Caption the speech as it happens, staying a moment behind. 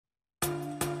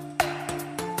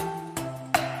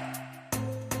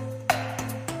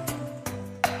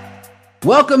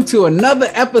Welcome to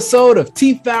another episode of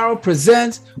T. Farrell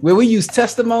Presents, where we use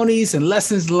testimonies and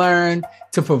lessons learned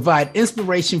to provide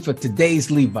inspiration for today's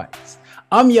Levites.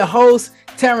 I'm your host,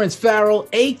 Terrence Farrell,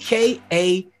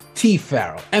 aka T.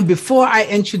 Farrell. And before I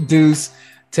introduce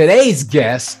today's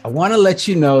guest, I want to let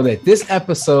you know that this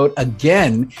episode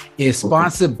again is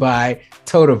sponsored by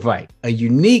Totavite, a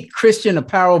unique Christian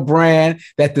apparel brand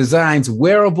that designs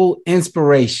wearable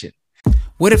inspiration.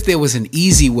 What if there was an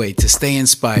easy way to stay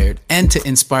inspired and to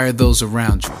inspire those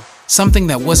around you? Something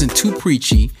that wasn't too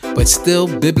preachy, but still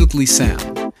biblically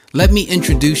sound. Let me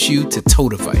introduce you to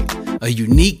Totavite, a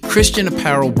unique Christian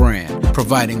apparel brand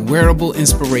providing wearable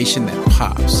inspiration that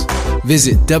pops.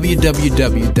 Visit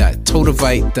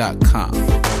www.totavite.com.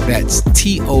 That's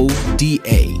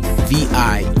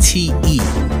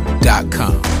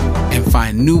TODAVITE.com and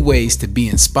find new ways to be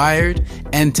inspired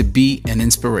and to be an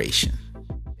inspiration.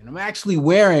 I'm actually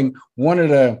wearing one of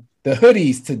the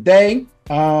hoodies today.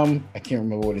 I can't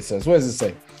remember what it says. What does it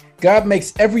say? God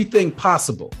makes everything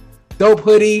possible. Dope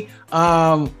hoodie.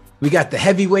 We got the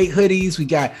heavyweight hoodies. We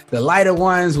got the lighter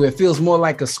ones where it feels more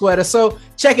like a sweater. So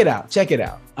check it out. Check it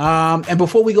out. And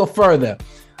before we go further,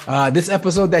 this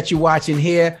episode that you're watching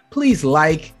here, please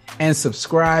like and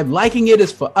subscribe. Liking it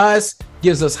is for us,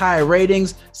 gives us higher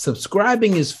ratings.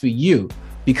 Subscribing is for you.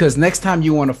 Because next time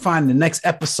you want to find the next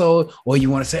episode or you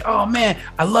want to say, oh man,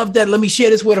 I love that. Let me share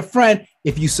this with a friend.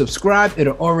 If you subscribe,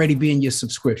 it'll already be in your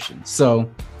subscription. So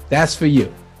that's for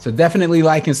you. So definitely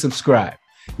like and subscribe.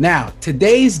 Now,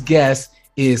 today's guest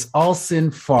is Alson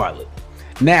Farley.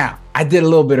 Now, I did a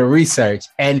little bit of research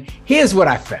and here's what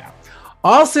I found.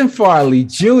 Alson Farley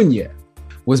Jr.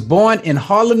 was born in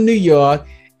Harlem, New York,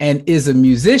 and is a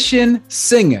musician,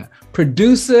 singer,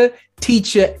 producer,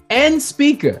 teacher, and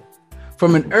speaker.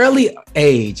 From an early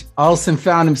age, Alson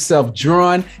found himself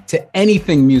drawn to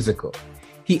anything musical.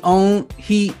 He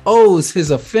owes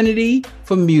his affinity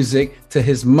for music to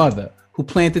his mother, who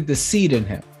planted the seed in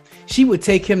him. She would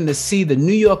take him to see the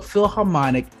New York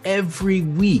Philharmonic every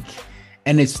week,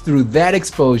 and it's through that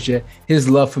exposure his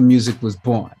love for music was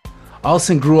born.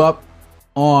 Alson grew up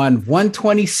on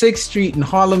 126th Street in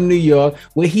Harlem, New York,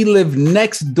 where he lived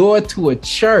next door to a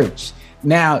church.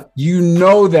 Now, you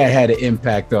know that had an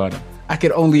impact on him. I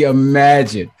could only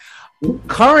imagine.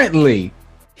 Currently,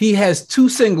 he has 2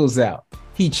 singles out.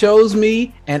 He Chose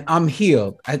Me and I'm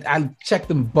Healed. I checked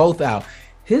them both out.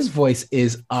 His voice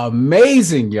is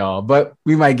amazing, y'all, but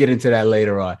we might get into that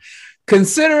later on.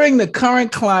 Considering the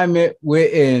current climate we're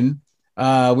in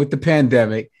with the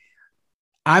pandemic,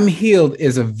 I'm Healed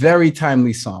is a very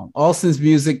timely song. Alson's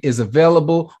music is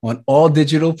available on all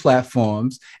digital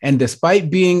platforms, and despite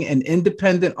being an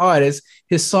independent artist,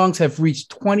 his songs have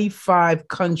reached 25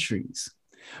 countries.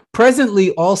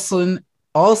 Presently, Alson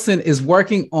is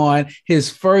working on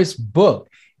his first book,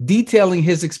 detailing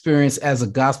his experience as a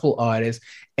gospel artist,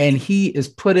 and he is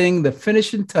putting the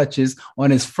finishing touches on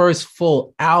his first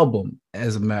full album,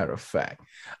 as a matter of fact.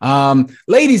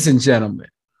 Ladies and gentlemen,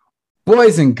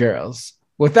 boys and girls,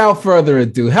 without further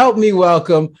ado, help me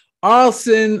welcome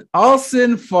Alson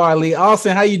Farley.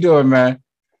 Alson, how you doing, man?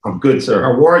 I'm good, sir.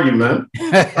 How are you, man?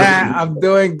 I'm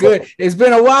doing good. It's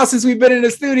been a while since we've been in the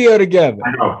studio together.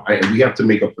 I know. We have to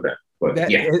make up for that.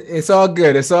 But yeah, it's all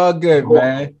good. It's all good,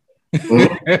 man.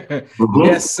 Mm-hmm.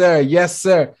 Yes, sir. Yes,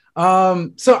 sir.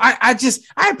 So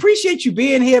I appreciate you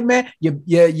being here, man.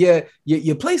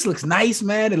 Your place looks nice,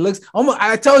 man. It looks almost.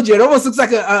 I told you, it almost looks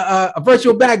like a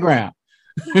virtual background.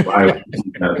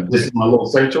 This is my little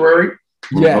sanctuary,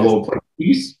 my little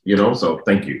piece, so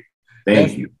thank you.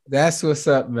 Thank you. That's what's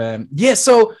up, man. Yeah.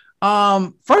 So,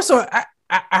 first of all,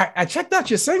 I checked out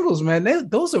your singles, man.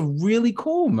 Those are really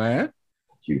cool, man.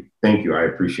 Thank you. I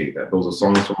appreciate that. Those are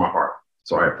songs from my heart.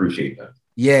 So I appreciate that.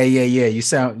 Yeah. You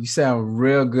sound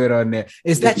real good on there.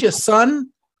 Is that your son?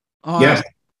 Yes. Okay.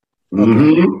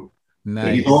 Mm-hmm.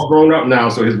 Nice. He's all grown up now,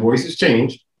 so his voice has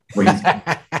changed.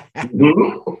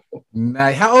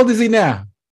 Nice. How old is he now?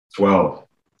 12.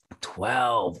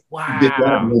 12. Wow. He did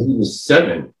that when he was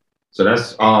 7. So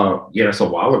that's that's a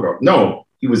while ago. No,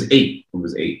 he was 8. He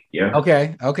was 8. Yeah.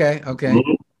 Okay.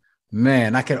 Mm-hmm.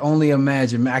 Man, I can only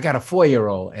imagine. Man, I got a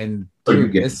 4-year-old, and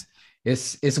dude,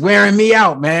 it's wearing me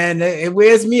out, man. It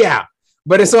wears me out,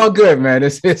 but it's all good, man.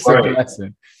 It's right. A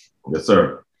blessing. Yes,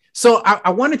 sir. So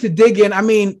I wanted to dig in. I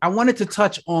mean, I wanted to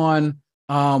touch on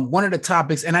one of the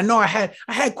topics, and I know I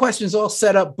had questions all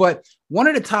set up, but one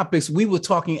of the topics we were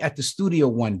talking at the studio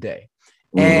one day,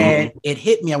 and it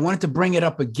hit me. I wanted to bring it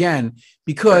up again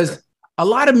because a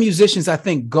lot of musicians, I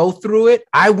think, go through it.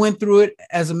 I went through it.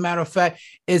 As a matter of fact,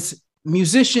 it's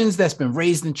musicians that's been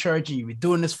raised in church and you've been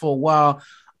doing this for a while.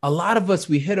 A lot of us,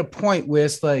 we hit a point where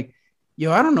it's like,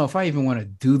 yo, I don't know if I even want to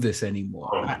do this anymore.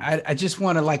 I just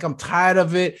want to, like, I'm tired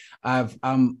of it.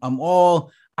 I'm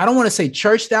all, I don't want to say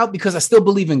churched out because I still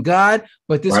believe in God,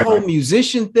 but this whole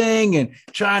musician thing and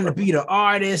trying to be the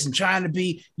artist and trying to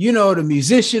be, you know, the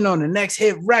musician on the next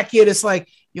hit record. It's like,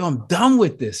 yo, I'm done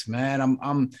with this, man.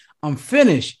 I'm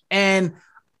finished. And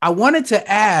I wanted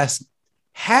to ask,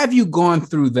 have you gone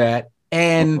through that?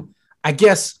 And I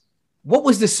guess, what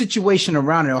was the situation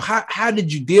around it? Or how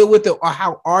did you deal with it? Or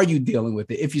how are you dealing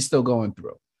with it if you're still going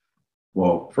through?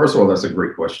 Well, first of all, that's a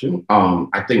great question.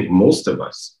 I think most of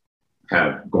us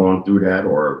have gone through that,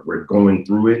 or we're going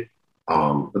through it.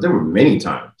 But there were many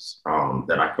times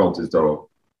that I felt as though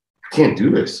I can't do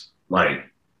this. Like,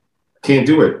 I can't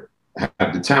do it. I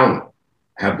have the talent,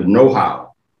 I have the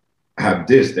know-how, I have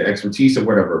this, the expertise or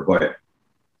whatever. But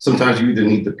sometimes you either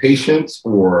need the patience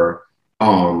or,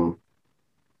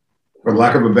 for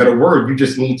lack of a better word, you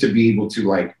just need to be able to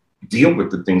like deal with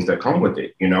the things that come with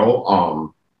it, you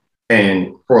know?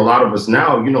 And for a lot of us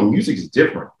now, you know, music is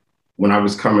different. When I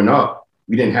was coming up,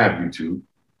 we didn't have YouTube,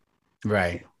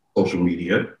 right? Social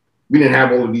media. We didn't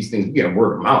have all of these things. We had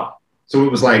word of mouth. So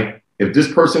it was like, if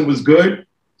this person was good,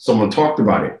 someone talked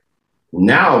about it.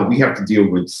 Now we have to deal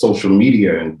with social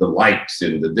media and the likes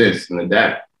and the this and the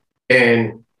that.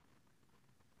 And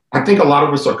I think a lot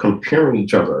of us are comparing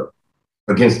each other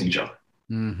against each other.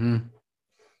 Mm-hmm.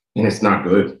 And it's not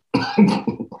good.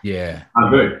 Yeah.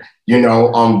 Not good. You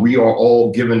know, we are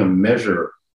all given a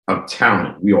measure of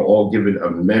talent. We are all given a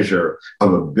measure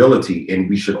of ability, and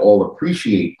we should all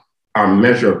appreciate our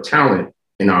measure of talent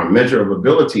and our measure of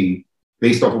ability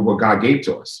based off of what God gave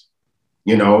to us,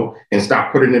 you know, and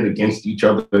stop putting it against each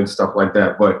other and stuff like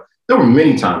that. But there were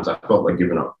many times I felt like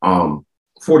giving up.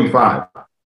 45,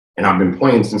 and I've been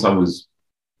playing since I was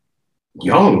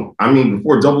young. I mean,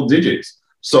 before double digits.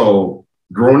 So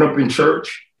growing up in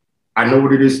church, I know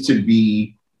what it is to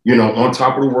be, you know, on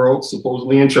top of the world,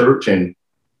 supposedly in church. And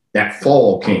that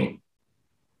fall came,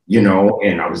 you know,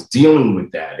 and I was dealing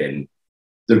with that. And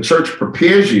the church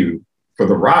prepares you for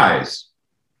the rise.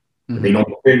 Mm-hmm. They don't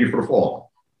prepare you for the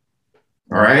fall.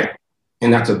 All right.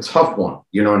 And that's a tough one,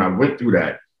 you know, and I went through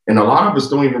that. And a lot of us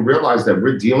don't even realize that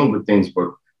we're dealing with things,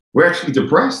 but we're actually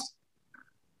depressed.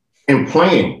 In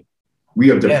playing,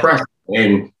 we are depressed.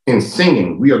 And in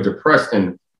singing, we are depressed,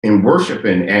 and in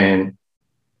worshiping. And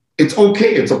it's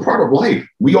okay. It's a part of life.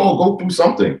 We all go through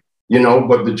something, you know,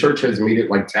 but the church has made it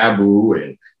like taboo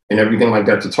and everything like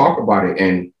that to talk about it.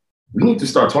 And we need to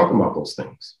start talking about those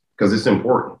things because it's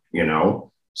important, you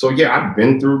know? So yeah, I've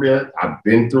been through that. I've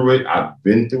been through it. I've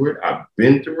been through it. I've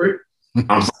been through it.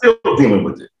 I'm still dealing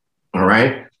with it. All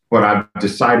right. But I've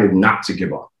decided not to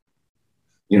give up.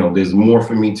 You know, there's more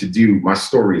for me to do. My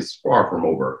story is far from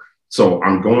over. So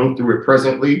I'm going through it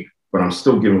presently, but I'm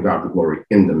still giving God the glory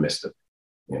in the midst of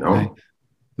it, you know?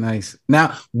 Nice.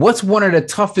 Now, what's one of the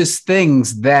toughest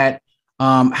things that,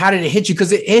 how did it hit you?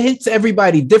 Because it hits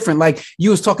everybody different. Like you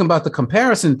was talking about the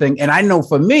comparison thing. And I know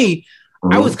for me,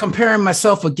 I was comparing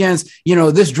myself against, you know,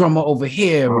 this drummer over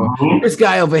here, or this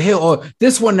guy over here, or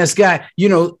this one that's got, you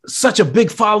know, such a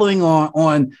big following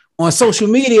on social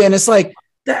media. And it's like,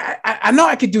 I know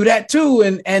I could do that too.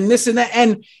 And this and that.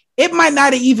 And it might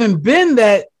not have even been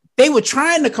that they were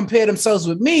trying to compare themselves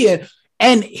with me.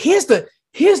 And here's the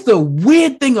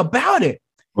weird thing about it.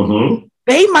 Mm-hmm.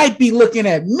 They might be looking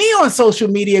at me on social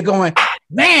media going,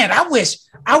 man, I wish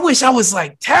I was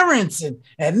like Terrence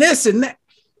and this and that.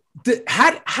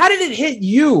 How did it hit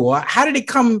you? Or how did it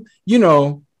come, you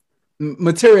know,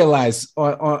 materialize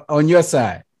on your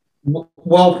side?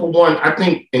 Well, for one, I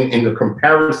think in the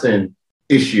comparison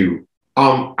issue,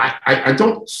 I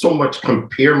don't so much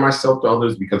compare myself to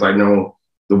others because I know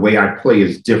the way I play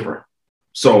is different.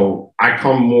 So I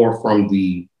come more from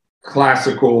the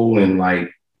classical and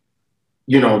like,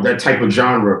 you know, that type of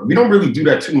genre. We don't really do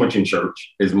that too much in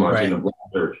church as much in the Black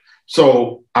church.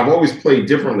 So I've always played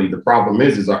differently. The problem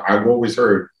is I've always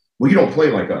heard, well, you don't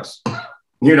play like us.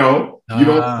 You know, you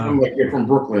don't sound like you're from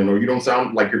Brooklyn, or you don't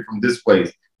sound like you're from this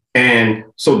place. And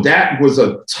so that was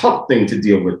a tough thing to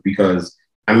deal with because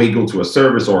I may go to a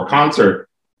service or a concert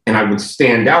and I would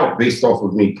stand out based off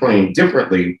of me playing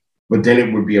differently, but then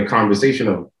it would be a conversation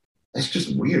of, that's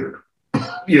just weird,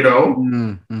 you know?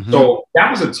 Mm-hmm. So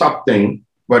that was a tough thing.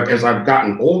 But as I've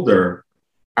gotten older,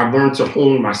 I've learned to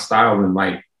hone my style and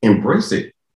like embrace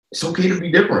it. It's okay to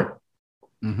be different.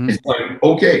 Mm-hmm. It's like,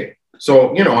 okay.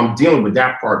 So, you know, I'm dealing with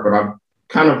that part, but I've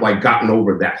kind of like gotten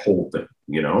over that whole thing,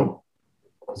 you know?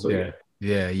 So, yeah.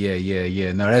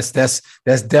 No, that's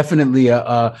definitely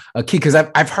a key, because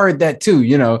I've heard that too.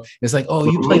 You know, it's like, oh,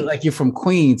 you play like you're from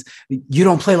Queens, you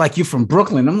don't play like you're from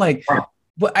Brooklyn. I'm like,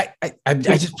 Well, I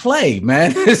just play,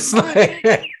 man. It's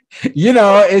like,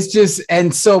 it's just,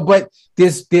 and so, but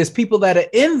there's people that are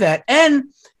in that, and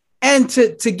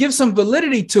to give some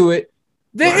validity to it,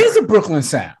 there is a Brooklyn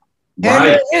sound,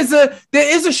 and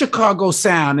there is a Chicago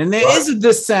sound, and there is a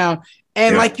this sound,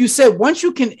 and like you said, once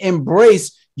you can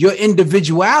embrace your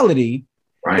individuality,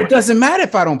 it doesn't matter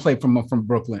if I don't play from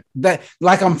Brooklyn, that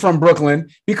like I'm from Brooklyn,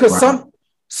 because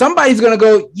somebody's gonna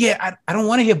go, yeah, I don't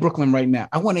want to hear Brooklyn right now.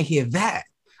 I want to hear that.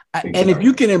 Exactly. And if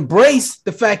you can embrace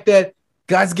the fact that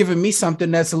God's given me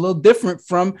something that's a little different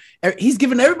from, he's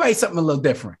giving everybody something a little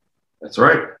different. That's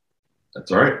right.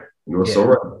 That's right. You are so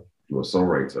right. You are so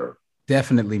right, sir.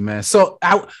 Definitely, man. So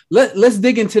let's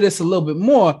dig into this a little bit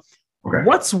more. Okay.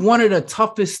 What's one of the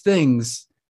toughest things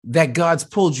that God's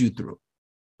pulled you through?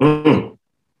 Mm-hmm.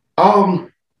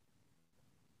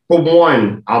 For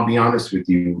one, I'll be honest with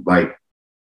you, like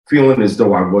feeling as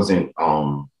though I wasn't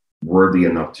worthy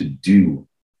enough to do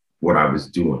what I was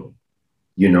doing.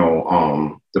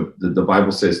 The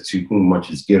Bible says, to whom much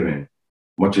is given,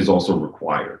 much is also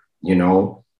required,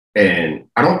 and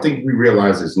I don't think we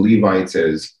realize as Levites,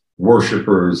 as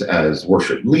worshipers, as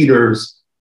worship leaders,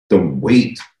 the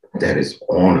weight that is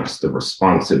on us, the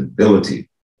responsibility,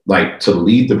 like to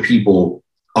lead the people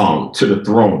to the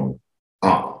throne.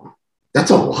 That's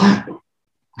a lot.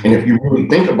 And if you really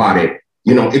think about it,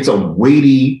 it's a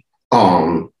weighty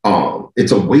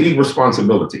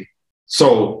responsibility.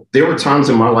 So there were times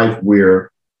in my life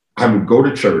where I would go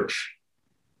to church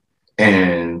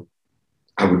and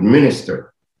I would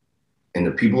minister and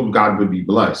the people of God would be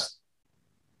blessed.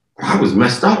 I was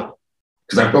messed up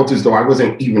because I felt as though I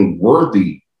wasn't even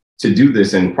worthy to do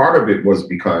this. And part of it was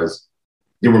because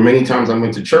there were many times I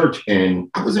went to church and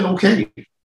I wasn't okay, be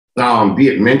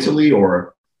it mentally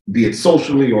or be it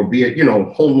socially or be it,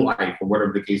 home life or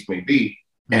whatever the case may be.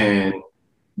 And,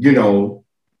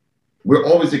 we're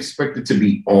always expected to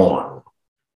be on,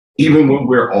 even when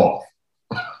we're off,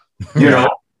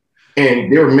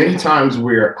 and there were many times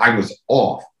where I was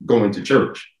off going to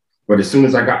church, but as soon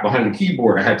as I got behind the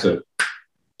keyboard, I had to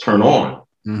turn on.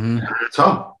 Mm-hmm. It's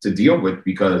tough to deal with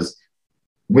because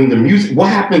what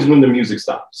happens when the music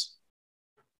stops?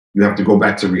 You have to go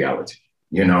back to reality,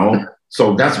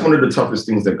 So that's one of the toughest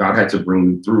things that God had to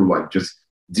bring me through, like just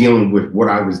dealing with what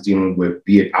I was dealing with,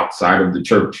 be it outside of the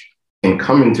church and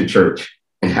coming to church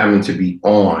and having to be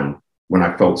on when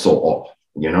I felt so off,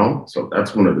 So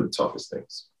that's one of the toughest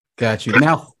things. Got you.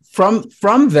 Now, from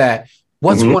that,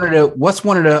 what's one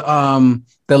of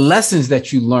the lessons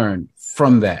that you learned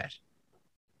from that?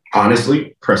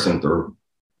 Honestly, pressing through.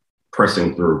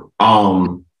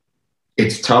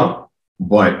 It's tough,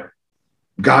 but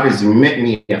God has met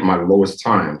me at my lowest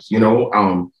times.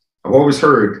 I've always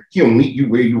heard he'll meet you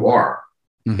where you are.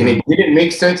 Mm-hmm. And it didn't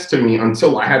make sense to me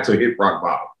until I had to hit rock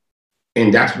bottom.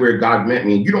 And that's where God met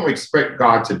me. You don't expect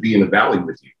God to be in the valley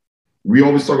with you. We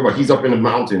always talk about he's up in the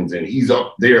mountains and he's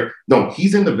up there. No,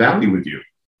 he's in the valley with you.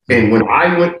 And when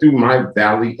I went through my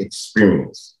valley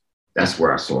experience, that's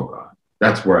where I saw God.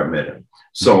 That's where I met him.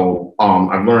 So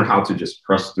I've learned how to just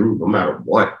press through no matter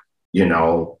what,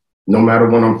 no matter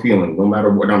what I'm feeling, no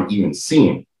matter what I'm even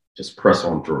seeing, just press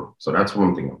on through. So that's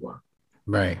one thing I've learned.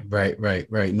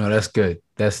 Right. No, that's good.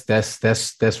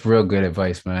 That's real good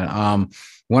advice, man.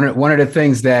 One of the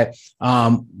things that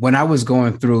when I was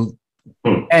going through,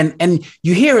 and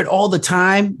you hear it all the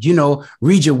time,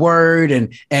 read your word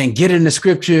and get in the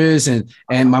scriptures. And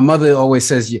my mother always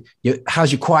says,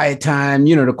 how's your quiet time?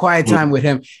 The quiet time with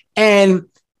him. And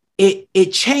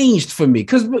it changed for me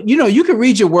because, you can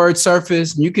read your word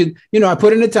surface and you can, I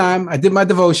put in the time, I did my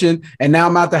devotion and now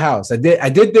I'm out the house. I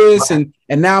did this and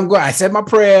now I'm going, I said my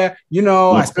prayer,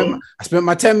 I spent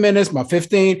my 10 minutes, my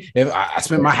 15, I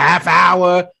spent my half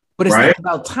hour, but it's not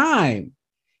about time.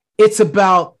 It's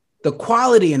about the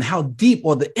quality and how deep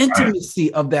or the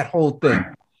intimacy of that whole thing.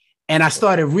 And I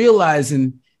started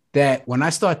realizing that when I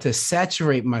start to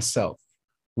saturate myself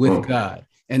with God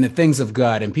and the things of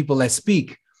God and people that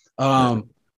speak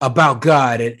about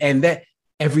God and that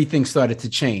everything started to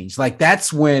change. Like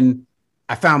that's when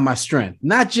I found my strength,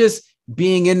 not just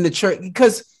being in the church,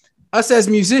 because us as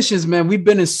musicians, man, we've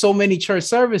been in so many church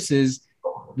services,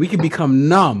 we can become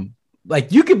numb.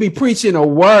 Like you could be preaching a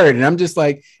word and I'm just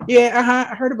like,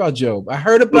 I heard about Job. I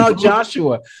heard about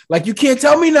Joshua. Like you can't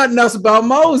tell me nothing else about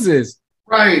Moses.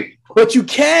 Right. But you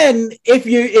can if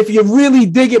you really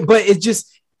dig it. But it's just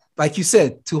like you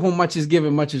said, to whom much is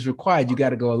given, much is required. You got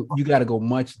to go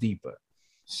much deeper.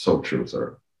 So true,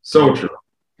 sir. So true.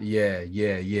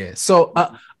 Yeah. So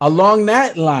along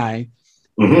that line,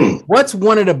 what's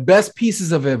one of the best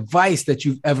pieces of advice that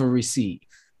you've ever received?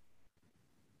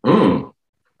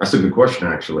 That's a good question,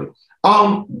 actually.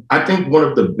 I think one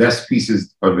of the best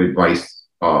pieces of advice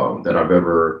that I've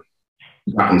ever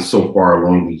gotten so far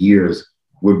along the years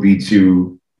would be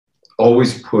to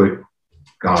always put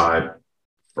God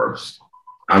first.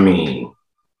 I mean,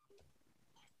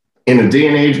 in a day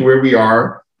and age where we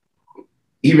are,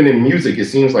 even in music, it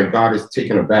seems like God is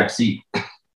taking a back seat.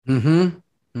 Mm-hmm.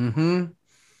 Mm-hmm.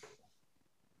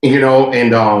 You know,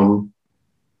 and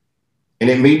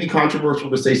it may be controversial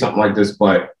to say something like this,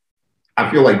 but I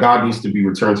feel like God needs to be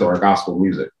returned to our gospel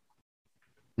music.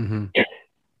 Mm-hmm.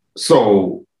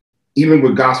 So even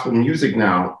with gospel music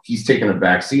now, he's taken a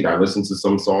back seat. I listen to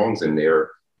some songs and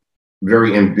they're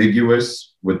very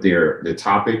ambiguous with their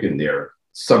topic and their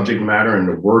subject matter and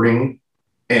the wording.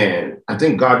 And I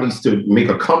think God needs to make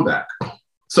a comeback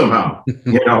somehow,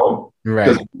 you know, right?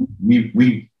 Because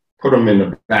we put him in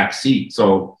the back seat.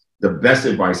 So the best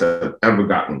advice I've ever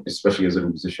gotten, especially as a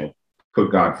musician,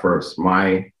 put God first.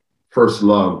 My first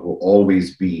love will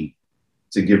always be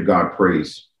to give God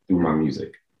praise through my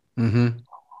music. Mm-hmm.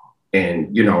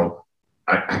 And, you know,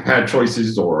 I've had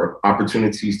choices or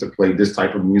opportunities to play this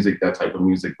type of music, that type of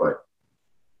music, but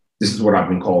this is what I've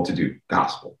been called to do,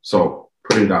 gospel. So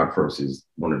putting God first is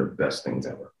one of the best things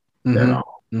ever.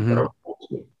 Mm-hmm. That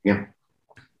yeah.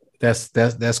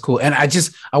 That's cool. And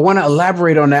I want to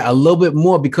elaborate on that a little bit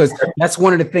more, because that's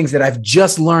one of the things that I've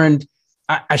just learned.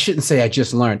 I shouldn't say I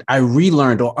just learned. I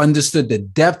relearned or understood the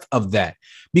depth of that,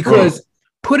 because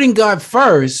putting God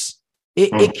first,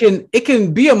 it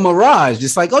can be a mirage.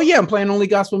 It's like, oh yeah, I'm playing only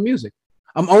gospel music.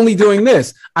 I'm only doing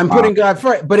this. I'm putting God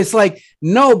first. But it's like,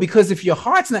 no, because if your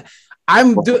heart's not,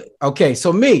 okay.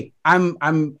 So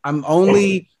I'm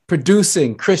only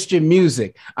producing Christian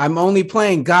music. I'm only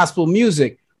playing gospel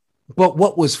music. But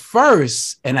what was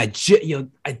first, and I think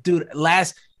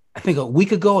a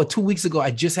week ago or 2 weeks ago,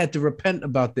 I just had to repent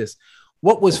about this.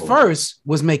 What was first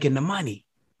was making the money.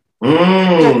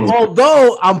 So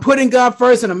although I'm putting God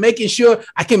first and I'm making sure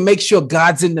I can make sure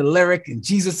God's in the lyric and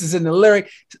Jesus is in the lyric,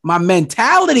 my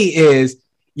mentality is,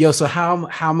 so how am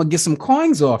I gonna get some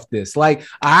coins off this? Like,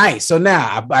 all right, so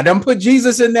now I done put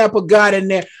Jesus in there, put God in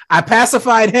there, I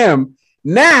pacified him.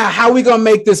 Now, how we gonna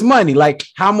make this money? Like,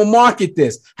 how I'm gonna market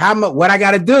this? What I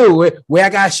gotta do? Where I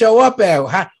gotta show up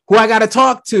at? Who I gotta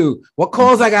talk to? What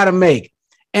calls I gotta make?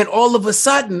 And all of a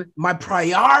sudden, my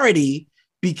priority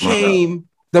became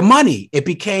the money. It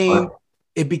became,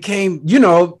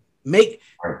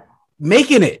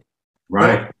 making it,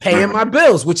 right, paying my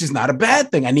bills, which is not a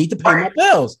bad thing. I need to pay my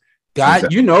bills. God,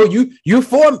 exactly.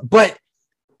 But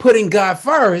putting God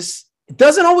first, it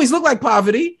doesn't always look like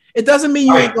poverty. It doesn't mean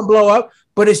you ain't gonna blow up,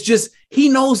 but it's just, he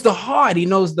knows the heart, he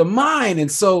knows the mind. And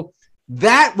so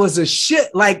that was a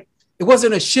shift. Like, it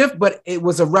wasn't a shift, but it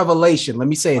was a revelation. Let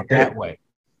me say it that way.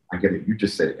 I get it. You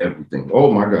just said everything.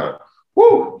 Oh my God.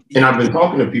 Woo. And I've been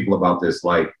talking to people about this.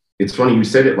 Like, it's funny you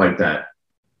said it like that.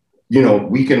 You know,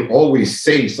 we can always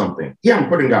say something. Yeah, I'm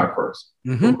putting God first.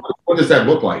 Mm-hmm. What does that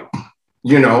look like?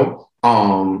 You know,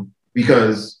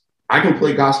 because I can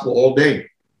play gospel all day.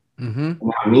 Mm-hmm.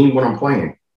 I mean what I'm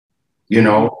playing. You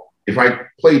know, if I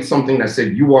played something that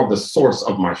said, you are the source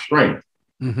of my strength,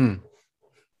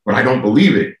 but I don't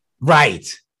believe it. Right.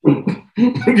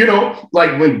 You know,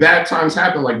 like when bad times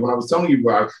happen, like when I was telling you,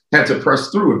 I had to press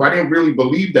through. If I didn't really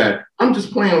believe that, I'm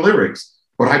just playing lyrics,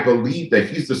 but I believe that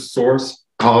he's the source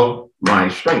of my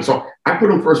strength. So I put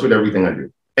him first with everything I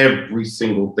do, every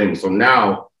single thing. So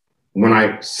now when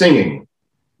I'm singing,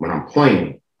 when I'm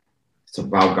playing, it's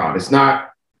about God. It's not,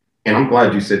 and I'm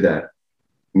glad you said that.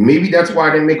 Maybe that's why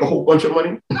I didn't make a whole bunch of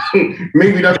money.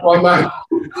 Maybe that's why I'm not.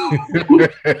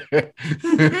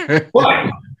 But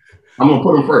I'm going to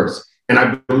put him first. And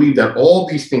I believe that all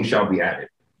these things shall be added.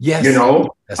 Yes. You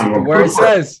know? That's what the word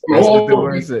says. That's what the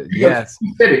word says. Yes.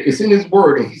 He said it. It's in his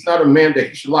word. And he's not a man that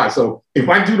he should lie. So if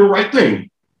I do the right thing,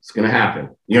 it's going to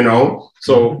happen. You know?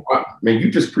 So, man, you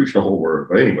just preached the whole word.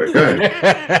 But anyway, go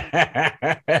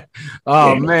ahead.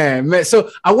 Oh, man. So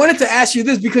I wanted to ask you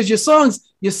this, because your songs,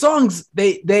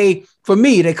 they for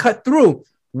me, they cut through.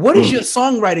 What is your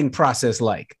songwriting process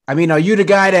like? I mean, are you the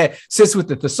guy that sits with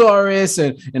the thesaurus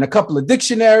and a couple of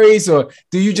dictionaries, or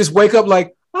do you just wake up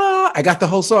like, I got the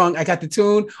whole song, I got the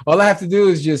tune, all I have to do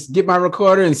is just get my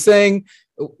recorder and sing?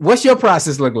 What's your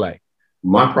process look like?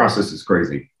 My process is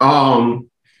crazy. For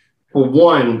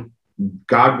one,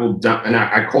 God will and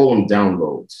I call them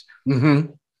downloads.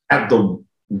 At the,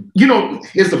 you know,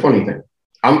 here's the funny thing.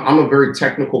 I'm a very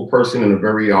technical person and a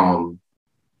very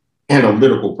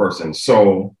analytical person.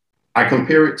 So I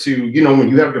compare it to, you know, when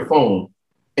you have your phone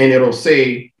and it'll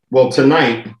say, well,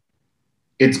 tonight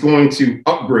it's going to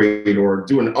upgrade or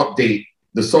do an update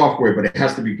the software, but it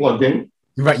has to be plugged in.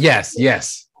 Right. Yes.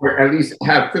 or at least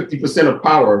have 50% of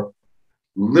power.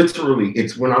 Literally,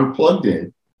 it's when I'm plugged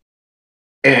in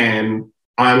and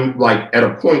I'm like at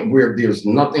a point where there's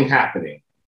nothing happening.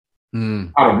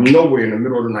 Out of nowhere in the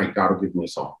middle of the night, God will give me a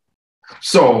song.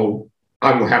 So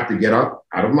I will have to get up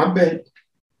out of my bed.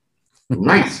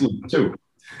 Nice sleep too.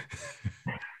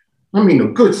 I mean, a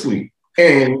good sleep.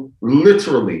 And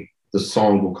literally the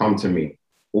song will come to me.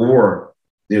 Or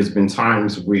there's been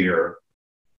times where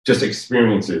just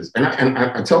experiences. And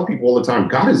I tell people all the time,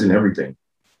 God is in everything.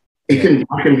 I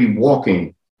can be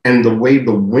walking and the way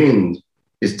the wind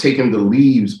is taking the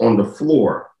leaves on the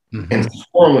floor and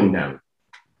swirling them.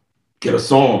 Get a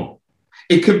song.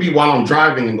 It could be while I'm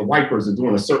driving and the wipers are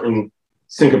doing a certain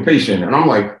syncopation. And I'm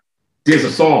like, there's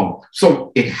a song.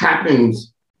 So it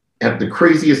happens at the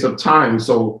craziest of times.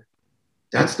 So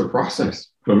that's the process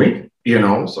for me, you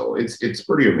know? So it's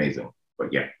pretty amazing,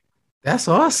 but yeah. That's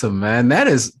awesome, man. That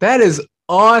is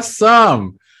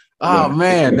awesome. Oh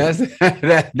man,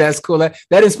 that's cool.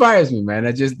 That inspires me, man.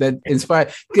 That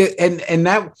inspires. And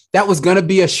that was gonna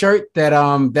be a shirt that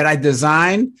I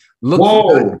designed.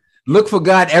 Look for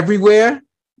God everywhere,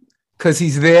 because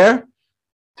he's there.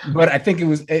 But I think it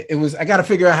was I gotta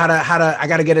figure out how to I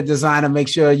gotta get a design and make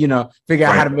sure, figure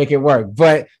out how to make it work.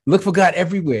 But look for God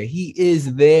everywhere. He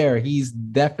is there. He's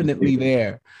definitely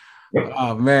there.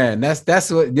 Oh man, that's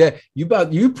what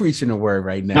you preaching the word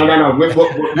right now.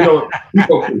 No.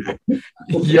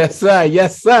 Yes,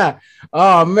 sir.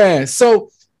 Oh man. So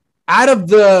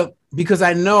because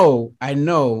I know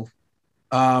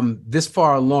this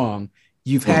far along,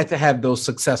 you've had to have those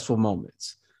successful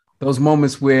moments. Those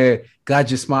moments where God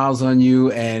just smiles on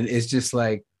you and it's just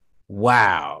like,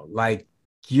 wow, like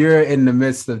you're in the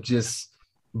midst of just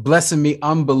blessing me.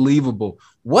 Unbelievable.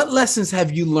 What lessons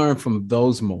have you learned from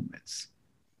those moments?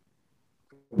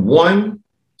 One,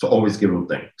 to always give him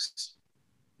thanks.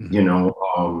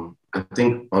 I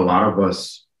think a lot of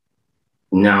us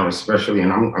now, especially,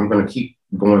 and I'm going to keep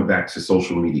going back to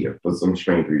social media for some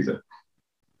strange reason.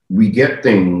 We get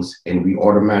things and we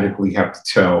automatically have to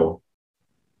tell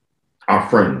our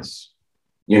friends.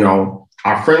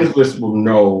 Our friends list will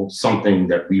know something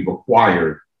that we've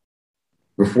acquired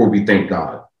before we thank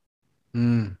God.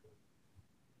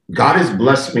 God has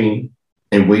blessed me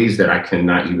in ways that I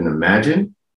cannot even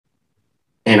imagine.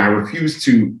 And I refuse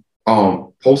to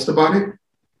post about it.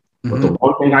 But the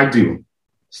one thing I do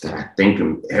is that I thank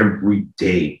him every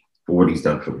day for what he's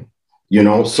done for me.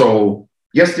 So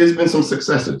yes, there's been some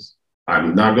successes.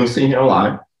 I'm not going to sit here and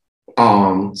lie.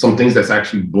 Some things that's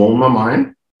actually blown my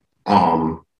mind.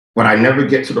 But I never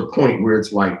get to the point where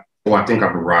it's like, oh, I think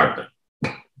I've arrived there.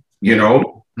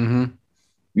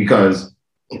 Because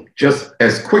just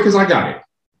as quick as I got it,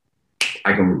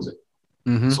 I can lose it.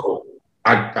 So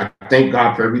I thank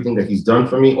God for everything that he's done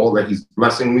for me, all that he's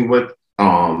blessing me with,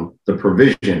 the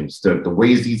provisions, the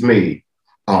ways he's made.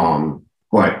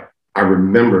 But I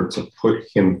remember to put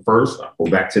him first. I'll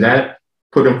go back to that,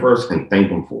 put him first and thank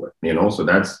him for it. So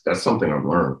that's something I've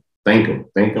learned. Thank him.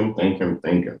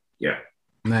 Yeah.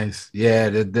 Nice. Yeah.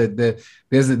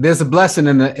 There's a blessing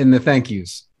in the thank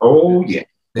yous. Oh yeah.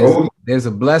 There's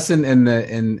a blessing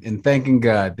in thanking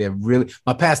God.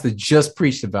 My pastor just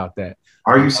preached about that.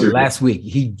 Are you serious? Last week,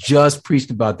 he just preached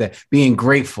about that, being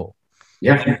grateful.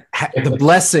 Yeah. The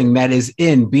blessing that is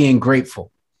in being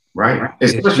grateful. Right.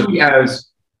 Especially as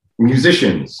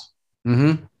musicians.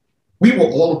 We were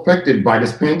all affected by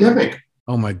this pandemic.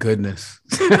 Oh my goodness.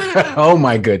 Oh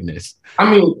my goodness.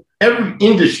 I mean, every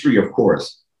industry, of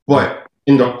course, but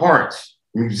in the arts,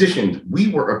 musicians, we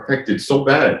were affected so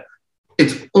bad.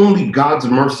 It's only God's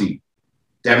mercy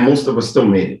that most of us still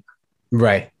made it.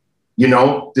 Right.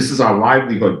 This is our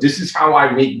livelihood. This is how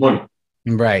I make money.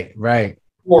 Right.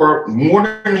 For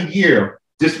more than a year,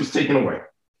 this was taken away.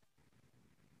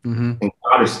 And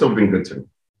God has still been good to me.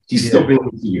 He's still been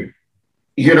good to you.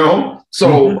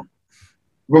 So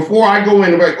before I go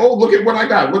in and like, oh, look at what I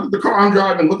got. Look at the car I'm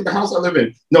driving. Look at the house I live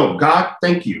in. No, God,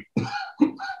 thank you.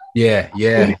 Yeah.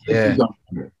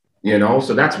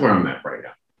 So that's where I'm at right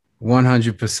now.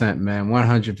 100%, man.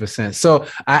 100%. So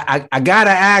I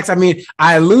gotta ask,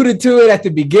 I alluded to it at the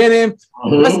beginning.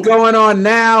 What's going on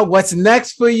now? What's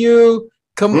next for you?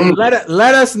 Come on,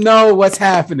 let us know what's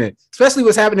happening, especially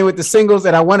what's happening with the singles,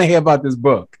 that I want to hear about this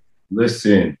book.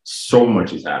 Listen, so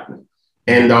much is happening.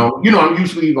 And, I'm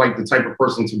usually like the type of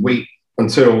person to wait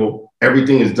until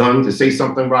everything is done to say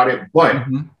something about it. But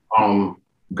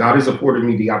God has afforded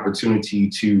me the opportunity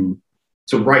to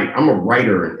write. I'm a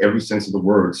writer in every sense of the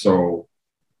word. So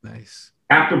nice.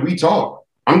 After we talk,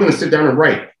 I'm going to sit down and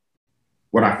write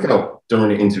what I felt during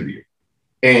the interview.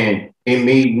 And it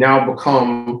may now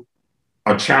become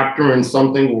a chapter in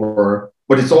something, or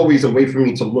but it's always a way for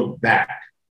me to look back,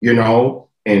 you know,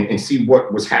 and see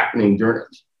what was happening during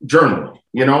journaling,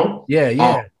 you know?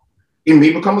 Yeah. It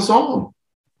may become a song.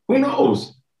 Who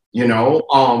knows? You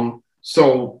know?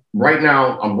 So right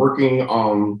now I'm working,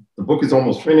 the book is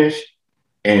almost finished,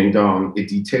 and it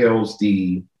details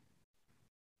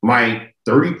my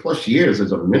 30 plus years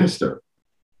as a minister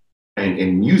and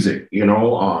in music, you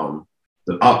know,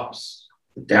 the ups,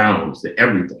 the downs, the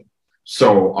everything.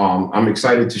 So I'm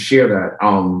excited to share that.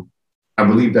 I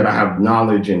believe that I have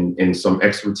knowledge and some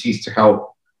expertise to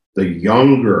help the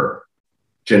younger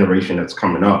generation that's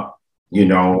coming up, you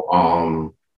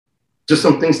know, just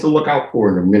some things to look out for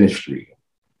in the ministry,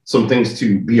 some things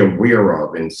to be aware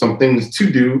of, and some things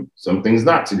to do, some things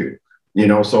not to do, you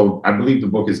know. So I believe the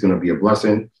book is going to be a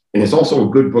blessing. And it's also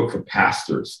a good book for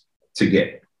pastors to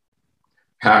get.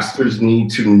 Pastors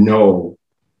need to know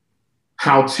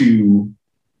how to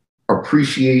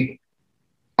appreciate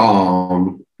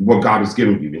what God has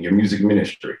given you in your music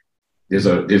ministry. There's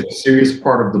a serious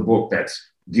part of the book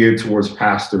that's geared towards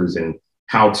pastors and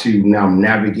how to now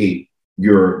navigate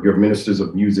your ministers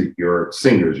of music, your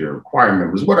singers, your choir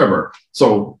members, whatever.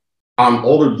 So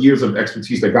all the years of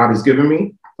expertise that God has given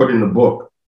me, put in the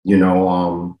book. You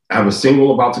know, I have a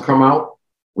single about to come out,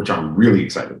 which I'm really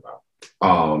excited about.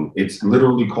 It's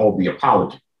literally called The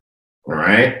Apology. All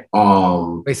right.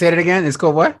 Wait, say it again. It's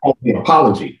called what? The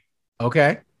Apology.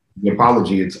 Okay. The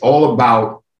Apology. It's all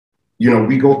about, you know,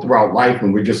 we go throughout life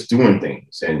and we're just doing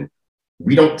things, and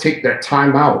we don't take that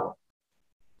time out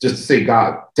just to say,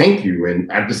 God, thank you.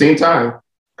 And at the same time,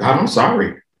 God, I'm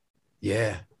sorry.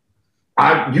 Yeah.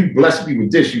 You blessed me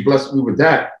with this. You blessed me with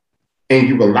that. And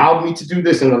you've allowed me to do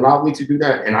this and allowed me to do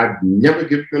that. And I've never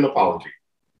given you an apology.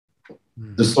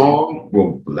 Mm-hmm. The song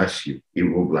will bless you. It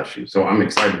will bless you. So I'm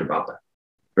excited about that.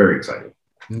 Very excited.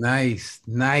 Nice.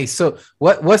 So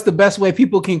what's the best way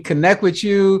people can connect with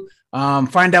you?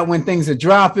 Find out when things are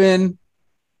dropping?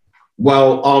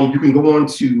 Well, you can go on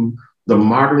to the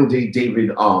Modern Day David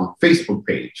Facebook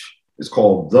page. It's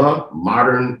called The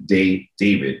Modern Day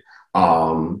David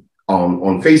on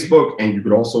Facebook. And you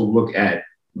could also look at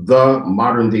The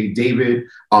Modern Day David.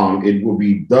 It will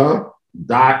be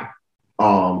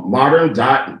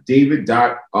modern.david.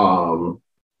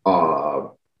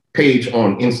 Page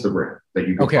on Instagram that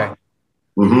you can find.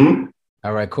 Mm-hmm.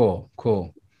 All right, cool.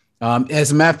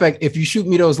 As a matter of fact, if you shoot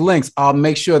me those links, I'll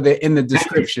make sure they're in the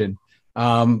description.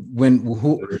 Whether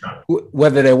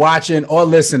they're watching or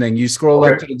listening, you scroll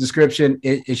up to the description,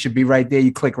 it should be right there.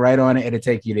 You click right on it, it'll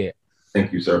take you there.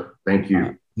 Thank you, sir. Thank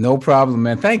you. No problem,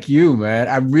 man. Thank you, man.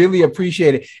 I really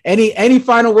appreciate it. Any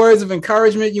final words of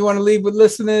encouragement you want to leave with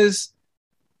listeners?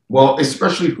 Well,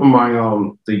 especially for my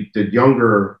the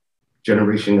younger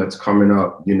generation that's coming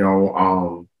up, you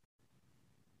know,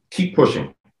 keep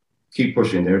pushing.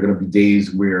 There are going to be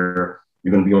days where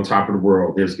you're going to be on top of the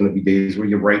world. There's going to be days where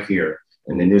you're right here.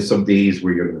 And then there's some days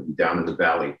where you're going to be down in the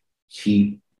valley.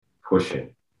 Keep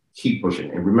pushing.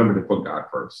 And remember to put God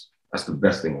first. That's the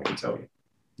best thing I can tell you.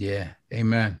 Yeah.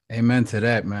 Amen to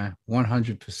that, man.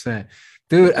 100%.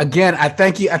 Dude, again, I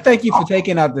thank you for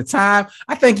taking out the time.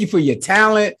 I thank you for your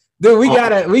talent. Dude, we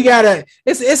gotta,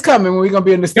 it's coming when we're going to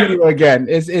be in the studio again.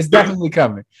 It's definitely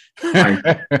coming.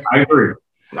 I agree,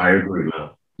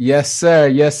 man. Yes,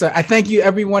 sir. I thank you,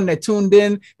 everyone that tuned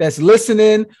in, that's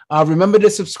listening. Remember to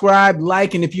subscribe,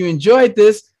 like, and if you enjoyed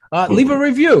this, leave a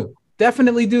review.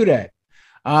 Definitely do that.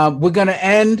 We're going to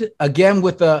end again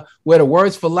with the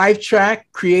Words for Life track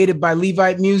created by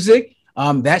Levite Music.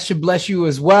 That should bless you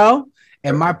as well.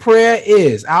 And our prayer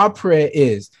is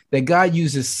that God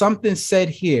uses something said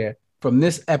here from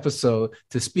this episode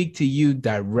to speak to you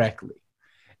directly.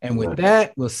 And with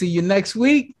that, we'll see you next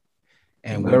week,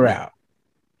 and we're out.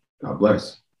 God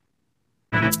bless.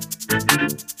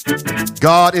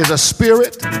 God is a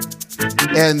spirit,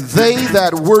 and they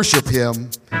that worship him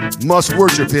must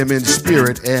worship him in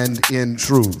spirit and in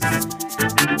truth.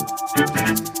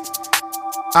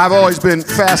 I've always been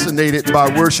fascinated by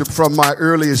worship from my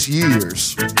earliest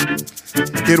years.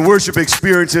 In worship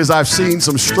experiences, I've seen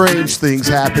some strange things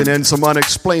happen and some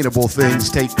unexplainable things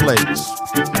take place.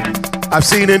 I've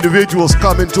seen individuals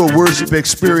come into a worship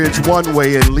experience one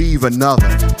way and leave another.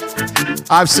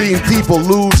 I've seen people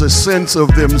lose a sense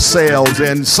of themselves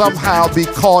and somehow be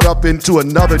caught up into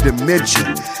another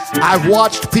dimension. I've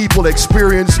watched people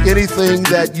experience anything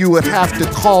that you would have to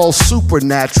call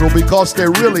supernatural because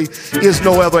there really is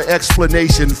no other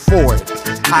explanation for it.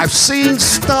 I've seen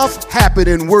stuff happen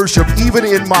in worship, even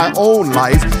in my own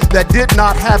life, that did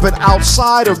not happen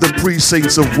outside of the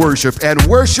precincts of worship, and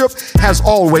worship has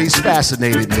always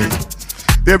fascinated me.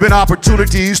 There have been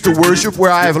opportunities to worship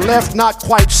where I have left not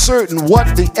quite certain what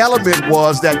the element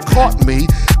was that caught me,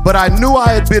 but I knew I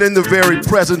had been in the very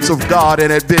presence of God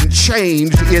and had been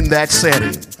changed in that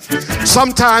setting.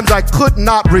 Sometimes I could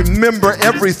not remember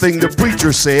everything the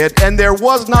preacher said, and there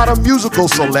was not a musical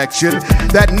selection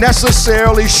that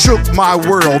necessarily shook my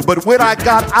world. But when I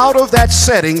got out of that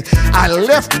setting, I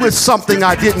left with something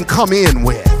I didn't come in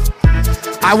with.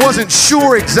 I wasn't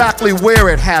sure exactly where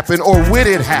it happened or when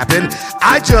it happened.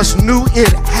 I just knew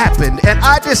it happened. And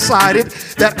I decided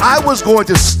that I was going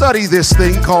to study this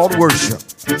thing called worship.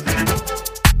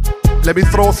 Let me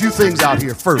throw a few things out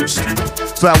here first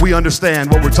so that we understand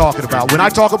what we're talking about. When I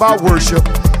talk about worship,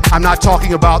 I'm not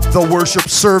talking about the worship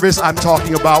service. I'm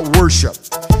talking about worship,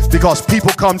 because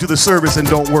people come to the service and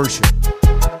don't worship.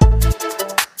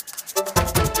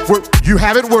 You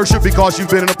haven't worshiped because you've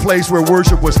been in a place where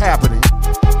worship was happening.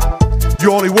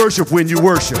 You only worship when you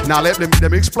worship. Now let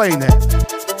me explain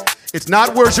that. It's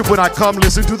not worship when I come,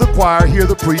 listen to the choir, hear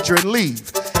the preacher, and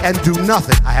leave and do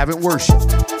nothing. I haven't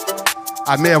worshiped.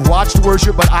 I may have watched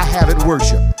worship, but I haven't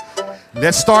worshiped.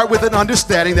 Let's start with an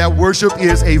understanding that worship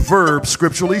is a verb.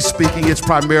 Scripturally speaking, it's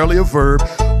primarily a verb.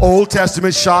 Old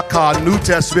Testament, shaka, New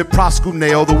Testament,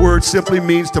 proskuneo. The word simply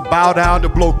means to bow down, to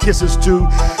blow kisses to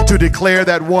declare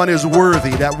that one is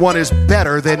worthy, that one is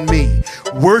better than me.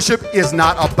 Worship is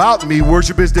not about me.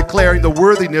 Worship is declaring the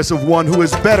worthiness of one who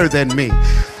is better than me.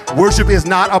 Worship is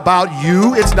not about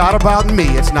you. It's not about me.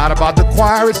 It's not about the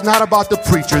choir. It's not about the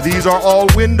preacher. These are all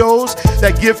windows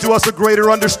that give to us a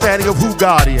greater understanding of who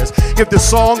God is. If the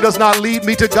song does not lead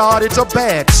me to God, it's a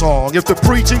bad song. If the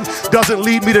preaching doesn't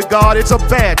lead me to God, it's a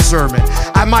bad sermon.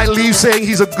 I might leave saying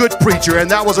he's a good preacher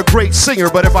and that was a great singer,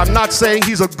 but if I'm not saying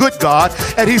he's a good God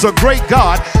and he's a great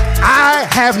God, I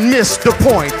have missed the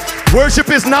point. Worship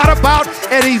is not about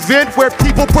an event where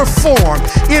people perform.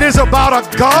 It is about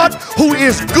a God who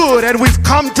is good, and we've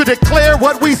come to declare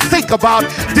what we think about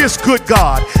this good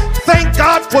God. Thank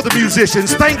God for the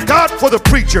musicians. Thank God for the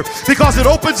preacher, because it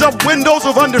opens up windows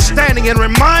of understanding and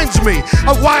reminds me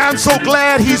of why I'm so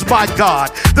glad he's my God.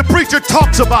 The preacher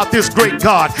talks about this great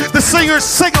God. The singers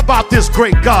sing about this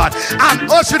great God. I'm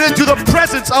ushered into the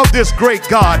presence of this great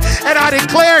God, and I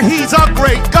declare he's a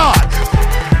great God.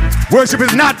 Worship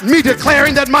is not me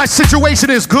declaring that my situation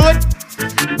is good.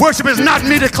 Worship is not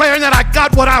me declaring that I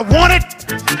got what I wanted.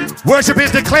 Worship is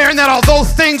declaring that although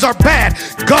things are bad,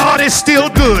 God is still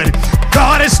good.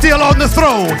 God is still on the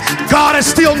throne. God has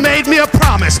still made me a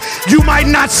promise. You might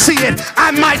not see it.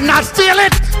 I might not feel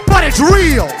it, but it's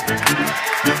real.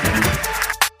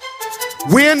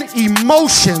 When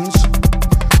emotions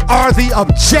are the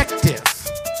objective,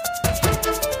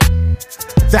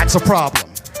 that's a problem.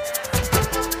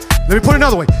 Let me put it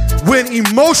another way. When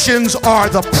emotions are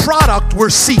the product we're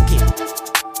seeking,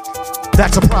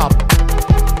 that's a problem.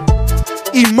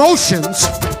 Emotions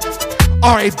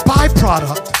are a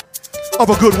byproduct of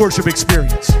a good worship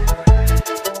experience.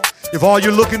 If all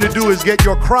you're looking to do is get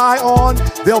your cry on,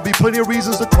 there'll be plenty of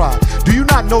reasons to cry. Do you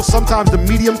not know sometimes the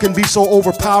medium can be so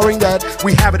overpowering that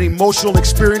we have an emotional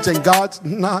experience and God's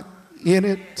not in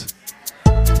it?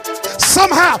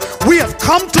 Somehow we have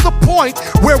come to the point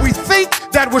where we think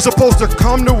that we're supposed to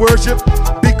come to worship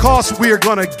because we are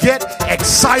going to get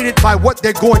excited by what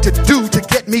they're going to do to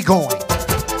get me going.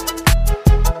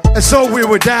 And so we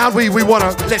were down, we want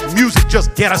to let music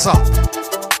just get us up.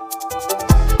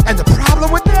 And the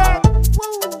problem with that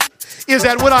is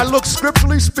that when I look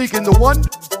scripturally speaking, the one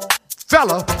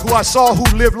fella who I saw who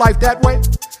lived life that way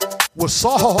was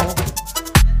Saul.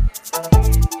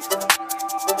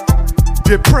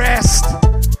 Depressed,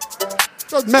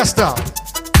 just messed up.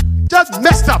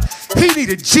 He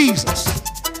needed Jesus,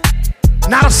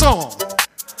 not a song.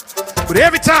 But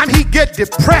every time he get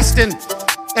depressed and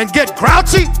get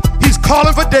grouchy, he's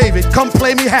calling for David. Come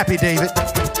play me happy, David.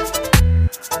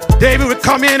 David would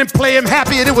come in and play him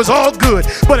happy, and it was all good.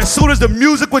 But as soon as the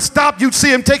music would stop, you'd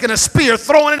see him taking a spear,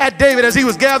 throwing it at David as he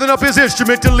was gathering up his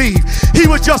instrument to leave. He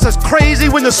was just as crazy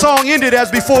when the song ended as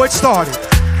before it started.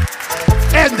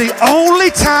 And the only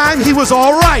time he was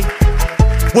all right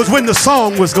was when the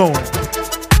song was going.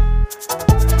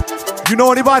 You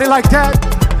know anybody like that?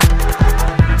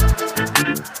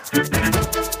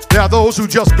 There are those who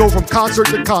just go from concert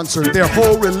to concert. Their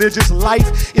whole religious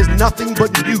life is nothing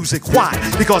but music. Why?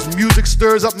 Because music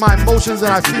stirs up my emotions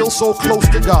and I feel so close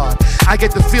to God. I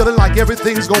get the feeling like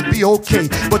everything's gonna be okay.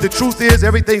 But the truth is,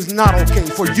 everything's not okay.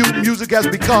 For you, music has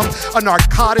become a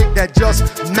narcotic that just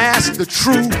masks the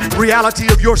true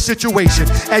reality of your situation.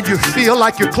 And you feel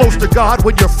like you're close to God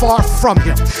when you're far from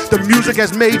Him. The music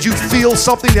has made you feel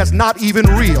something that's not even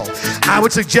real. I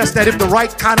would suggest that if the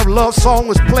right kind of love song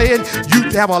was playing,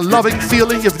 you'd have a loving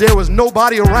feeling if there was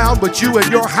nobody around but you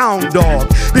and your hound dog.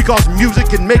 Because music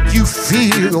can make you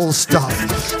feel stuff.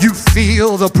 You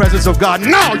feel the presence of God.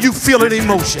 Now you feel an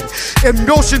emotion.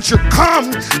 Emotion should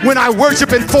come when I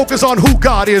worship and focus on who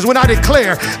God is. When I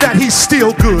declare that He's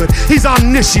still good. He's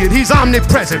omniscient. He's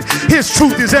omnipresent. His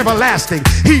truth is everlasting.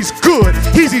 He's good.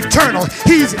 He's eternal.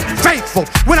 He's faithful.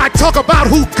 When I talk about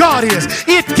who God is,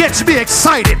 it gets me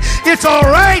excited. It's all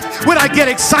right when I get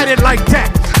excited like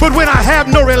that. But when I have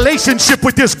no relationship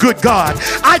with this good God,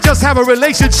 I just have a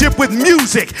relationship with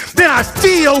music, then I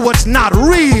feel what's not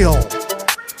real.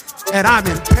 And I'm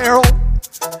in peril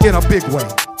in a big way.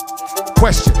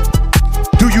 Question: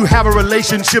 do you have a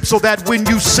relationship so that when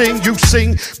you sing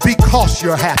because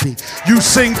you're happy? You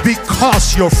sing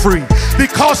because you're free.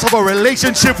 Because of a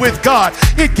relationship with God,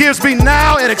 it gives me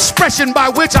now an expression by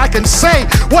which I can say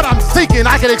what I'm thinking.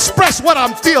 I can express what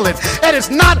I'm feeling. And it's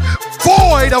not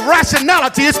void of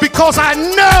rationality. It's because I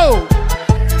know.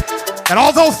 And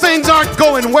although things aren't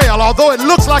going well, although it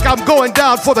looks like I'm going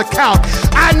down for the count,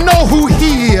 I know who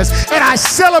He is, and I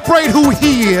celebrate who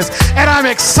He is, and I'm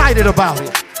excited about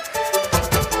it.